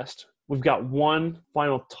podcast, we've got one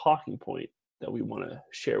final talking point that we want to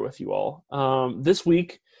share with you all. This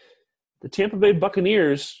week, the Tampa Bay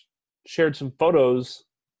Buccaneers shared some photos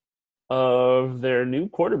of their new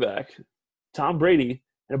quarterback, Tom Brady,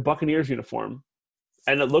 in a Buccaneers uniform.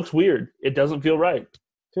 And it looks weird. It doesn't feel right.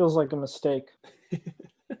 Feels like a mistake.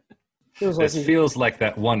 Feels like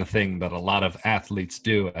that one thing that a lot of athletes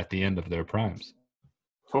do at the end of their primes.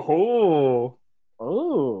 Oh.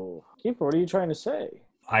 Keeper, what are you trying to say?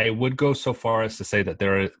 I would go so far as to say that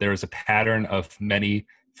there is a pattern of many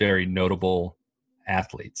very notable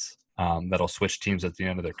athletes that'll switch teams at the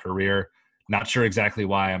end of their career. Not sure exactly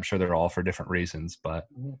why. I'm sure they're all for different reasons, but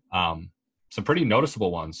some pretty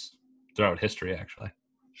noticeable ones throughout history, actually.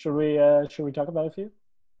 Should we talk about a few?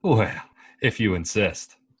 Well, if you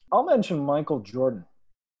insist. I'll mention Michael Jordan.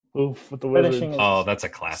 Oof, with the Wizards. Oh, that's a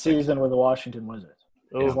classic. Season with the Washington Wizards.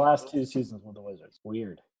 Oh. His last 2 seasons with the Wizards.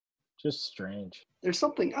 Weird. Just strange. There's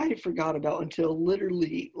something I forgot about until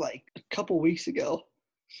literally like a couple weeks ago.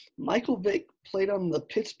 Michael Vick played on the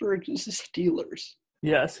Pittsburgh Steelers.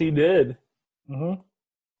 Yes, he did. Mm-hmm.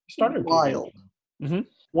 Started Wild. Mm-hmm.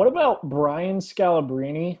 What about Brian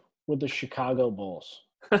Scalabrine with the Chicago Bulls?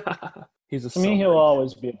 He's a To me, he'll Celtic.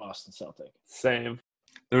 always be a Boston Celtic. Same.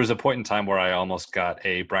 There was a point in time where I almost got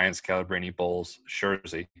a Brian Scalabrine Bulls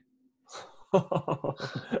jersey.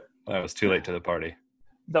 That I was too late to the party.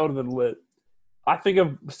 would have been lit. I think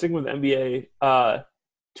of sticking with NBA.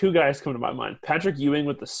 Two guys come to my mind: Patrick Ewing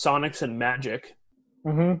with the Sonics and Magic,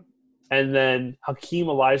 Mm-hmm. and then Hakeem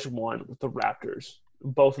Olajuwon with the Raptors.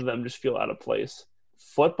 Both of them just feel out of place.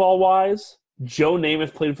 Football wise, Joe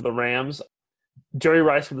Namath played for the Rams. Jerry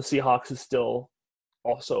Rice for the Seahawks is still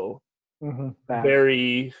also Mm-hmm.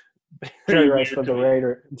 very Jerry Rice weird for to the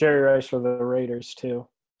me. Jerry Rice for the Raiders too.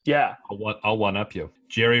 Yeah. I'll one up you.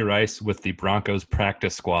 Jerry Rice with the Broncos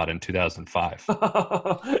practice squad in 2005.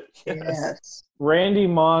 Yes. Randy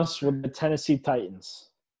Moss with the Tennessee Titans.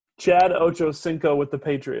 Chad Ochocinco with the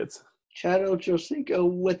Patriots. Chad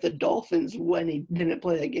Ochocinco with the Dolphins when he didn't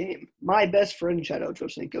play a game. My best friend, Chad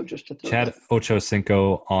Ochocinco, just to throw Chad that.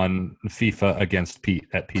 Ochocinco on FIFA against Pete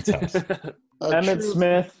at Pete's house. Emmett True-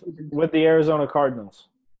 Smith with the Arizona Cardinals.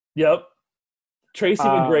 Yep. Tracy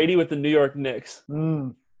Uh, McGrady with the New York Knicks.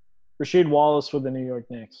 Rasheed Wallace with the New York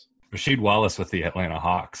Knicks. Rasheed Wallace with the Atlanta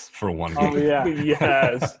Hawks for one Oh game. yeah,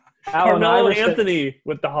 Yes. Allen Carmelo Iverson. Anthony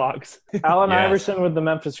with the Hawks. Allen Yes. Iverson with the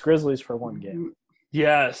Memphis Grizzlies for one game.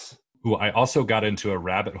 Yes. Ooh, I also got into a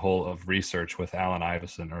rabbit hole of research with Allen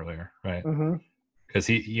Iverson earlier, right? Mm-hmm. Because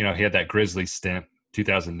he had that Grizzlies stint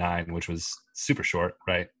 2009, which was super short,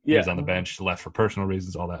 right? He was Yeah. on the bench, left for personal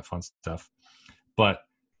reasons, all that fun stuff. But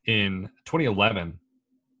in 2011,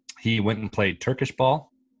 he went and played Turkish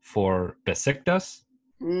ball for Besiktas.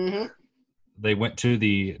 Mm-hmm. They went to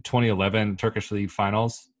the 2011 Turkish League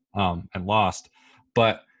finals and lost.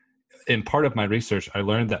 But in part of my research, I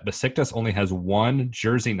learned that Besiktas only has one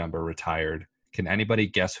jersey number retired. Can anybody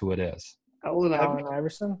guess who it is? Allen Allen Iverson.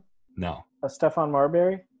 Iverson. No. Stephon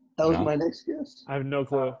Marbury. That was No. my next guess. I have no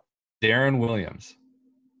clue. Darren Williams.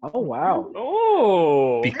 Oh wow.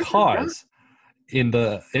 Oh. Because in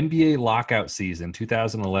the NBA lockout season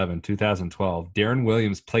 2011-2012, Darren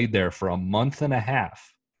Williams played there for a month and a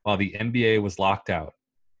half while the NBA was locked out.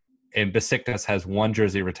 And Besiktas has one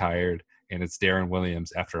jersey retired, and it's Darren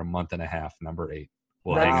Williams after a month and a half, number 8.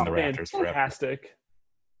 Will hang in the Raptors forever. Fantastic.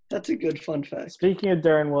 That's a good fun fact. Speaking of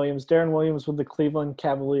Darren Williams with the Cleveland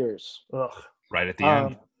Cavaliers. Ugh. Right at the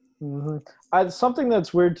end. Something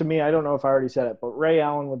that's weird to me, I don't know if I already said it, but Ray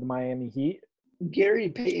Allen with the Miami Heat. Gary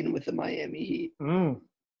Payton with the Miami Heat.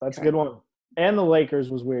 That's a good one. And the Lakers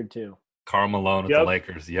was weird too. Karl Malone with Yep. the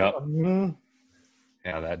Lakers. Yep. Mhm.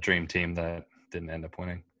 Yeah, that dream team that didn't end up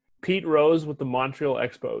winning. Pete Rose with the Montreal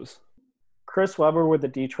Expos. Chris Webber with the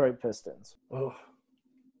Detroit Pistons. Ugh.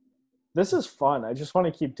 This is fun. I just want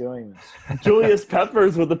to keep doing this. Julius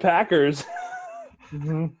Peppers with the Packers.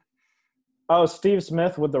 Oh, Steve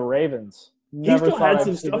Smith with the Ravens. He still thought had I'd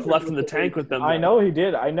some see stuff him. left in the tank with them. I though. know he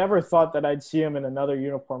did. I never thought that I'd see him in another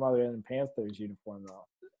uniform other than Panthers uniform, though.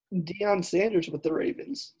 Deion Sanders with the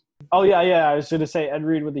Ravens. Oh, yeah. I was going to say Ed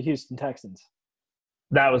Reed with the Houston Texans.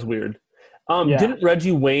 That was weird. Yeah. Didn't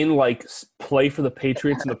Reggie Wayne play for the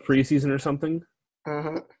Patriots in the preseason or something?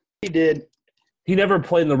 Uh-huh. He did. He never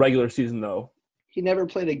played in the regular season though. He never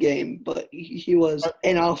played a game, but he was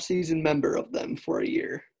an off-season member of them for a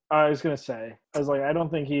year. I was going to say. I was like, I don't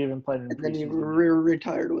think he even played in And then he preseason.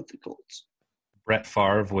 retired with the Colts. Brett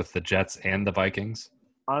Favre with the Jets and the Vikings.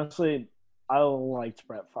 Honestly, I liked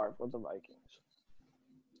Brett Favre with the Vikings.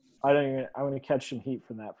 I'm going to catch some heat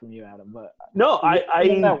from you, Adam. But No,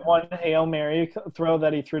 Even I that one Hail Mary throw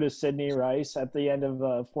that he threw to Sidney Rice at the end of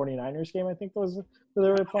the 49ers game, I think was who they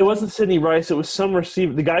were playing. it wasn't Sidney Rice. It was some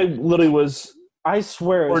receiver. The guy literally was. I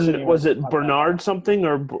swear it was Sidney Was Rice. it Bernard something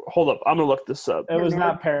or hold up? I'm gonna look this up. It was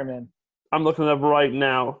not Perriman. I'm looking it up right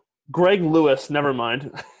now. Greg Lewis. Never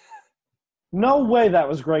mind. No way that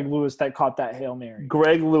was Greg Lewis that caught that Hail Mary.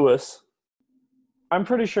 Greg Lewis. I'm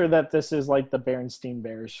pretty sure that this is like the Berenstain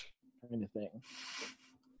Bears kind of thing,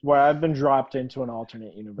 where I've been dropped into an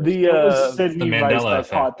alternate universe. The, It was Sidney the Rice Mandela that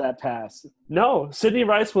effect. caught that pass. No, Sidney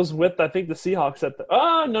Rice was with I think the Seahawks at the.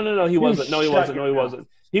 Oh no, he wasn't. No, he shut wasn't. your No, he mouth. wasn't.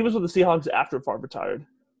 He was with the Seahawks after Favre retired.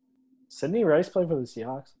 Sidney Rice played for the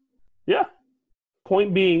Seahawks. Yeah.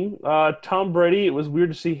 Point being, Tom Brady. It was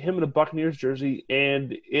weird to see him in a Buccaneers jersey,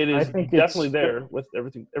 and it I is think definitely it's- there with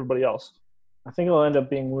everybody else. I think it'll end up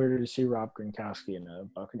being weirder to see Rob Gronkowski in a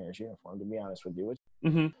Buccaneers uniform, to be honest with you.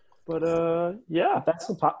 Mm-hmm. But yeah, That's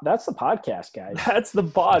the podcast, guys. that's the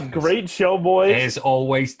pod. Great show, boys. As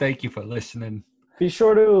always, thank you for listening. Be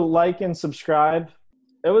sure to like and subscribe.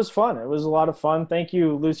 It was fun. It was a lot of fun. Thank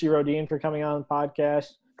you, Lucy Rodine, for coming on the podcast.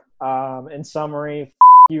 In summary,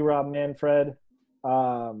 you, Rob Manfred.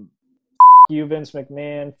 You, Vince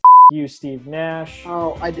McMahon. You, Steve Nash.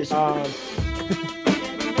 Oh, I disagree.